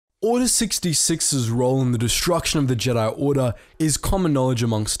Order 66's role in the destruction of the Jedi Order is common knowledge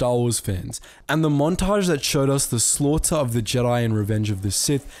among Star Wars fans, and the montage that showed us the slaughter of the Jedi in Revenge of the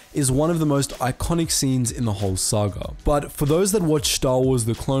Sith is one of the most iconic scenes in the whole saga. But for those that watch Star Wars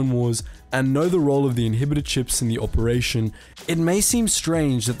The Clone Wars and know the role of the inhibitor chips in the operation, it may seem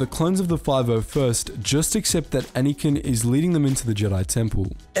strange that the clones of the 501st just accept that Anakin is leading them into the Jedi Temple.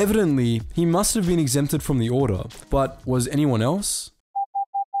 Evidently, he must have been exempted from the Order, but was anyone else?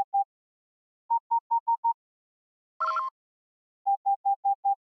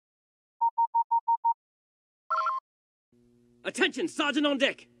 Attention, Sergeant on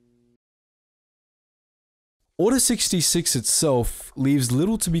deck! Order 66 itself leaves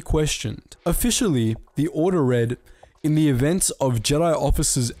little to be questioned. Officially, the Order read, "In the event of Jedi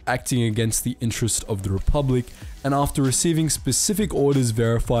officers acting against the interest of the Republic, and after receiving specific orders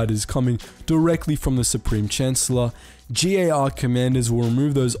verified as coming directly from the Supreme Chancellor, GAR commanders will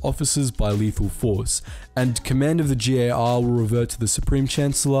remove those officers by lethal force, and command of the GAR will revert to the Supreme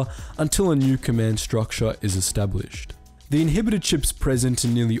Chancellor until a new command structure is established." The inhibitor chips present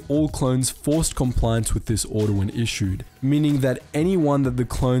in nearly all clones forced compliance with this order when issued, meaning that anyone that the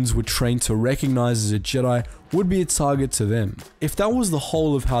clones were trained to recognize as a Jedi would be a target to them. If that was the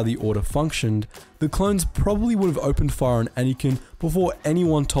whole of how the order functioned, the clones probably would have opened fire on Anakin before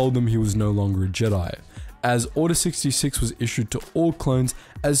anyone told them he was no longer a Jedi, as Order 66 was issued to all clones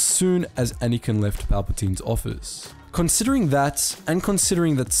as soon as Anakin left Palpatine's office. Considering that, and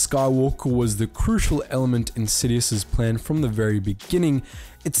considering that Skywalker was the crucial element in Sidious's plan from the very beginning,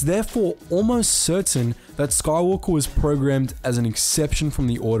 it's therefore almost certain that Skywalker was programmed as an exception from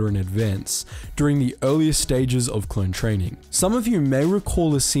the Order in advance, during the earliest stages of clone training. Some of you may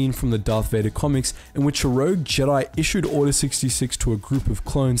recall a scene from the Darth Vader comics in which a rogue Jedi issued Order 66 to a group of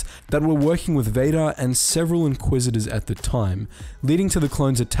clones that were working with Vader and several Inquisitors at the time, leading to the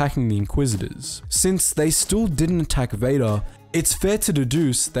clones attacking the Inquisitors. Since they still didn't attack Vader, it's fair to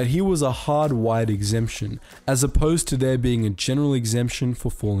deduce that he was a hardwired exemption, as opposed to there being a general exemption for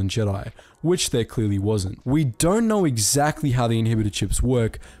fallen Jedi, which there clearly wasn't. We don't know exactly how the inhibitor chips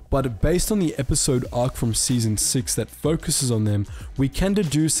work, but based on the episode arc from season 6 that focuses on them, we can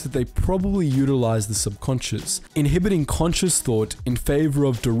deduce that they probably utilize the subconscious, inhibiting conscious thought in favor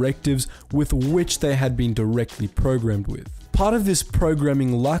of directives with which they had been directly programmed with. Part of this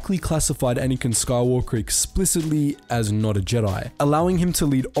programming likely classified Anakin Skywalker explicitly as not a Jedi, allowing him to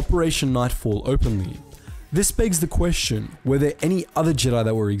lead Operation Nightfall openly. This begs the question, were there any other Jedi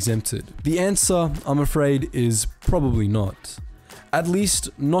that were exempted? The answer, I'm afraid, is probably not. At least,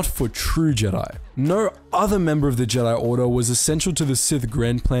 not for true Jedi. No other member of the Jedi Order was essential to the Sith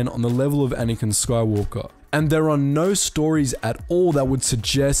Grand Plan on the level of Anakin Skywalker. And there are no stories at all that would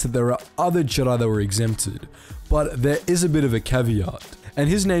suggest that there are other Jedi that were exempted. But there is a bit of a caveat, and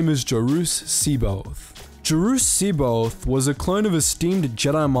his name is Jorus C'baoth. Jorus C'baoth was a clone of esteemed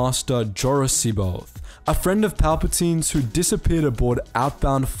Jedi Master Joruus C'baoth, a friend of Palpatine's who disappeared aboard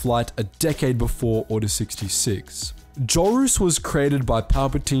Outbound Flight a decade before Order 66. Jorus was created by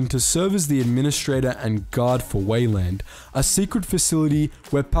Palpatine to serve as the administrator and guard for Wayland, a secret facility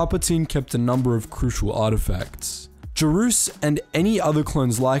where Palpatine kept a number of crucial artifacts. Jorus and any other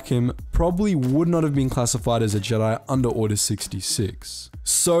clones like him probably would not have been classified as a Jedi under Order 66.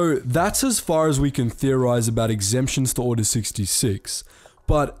 So that's as far as we can theorize about exemptions to Order 66.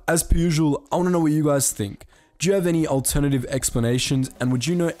 But as per usual, I want to know what you guys think. Do you have any alternative explanations, and would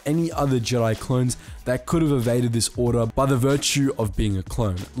you know any other Jedi clones that could have evaded this order by the virtue of being a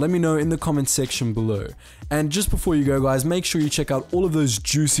clone? Let me know in the comment section below. And just before you go guys, make sure you check out all of those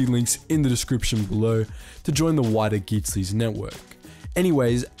juicy links in the description below to join the wider Geetsly's network.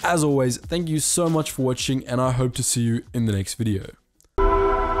 Anyways, as always, thank you so much for watching, and I hope to see you in the next video.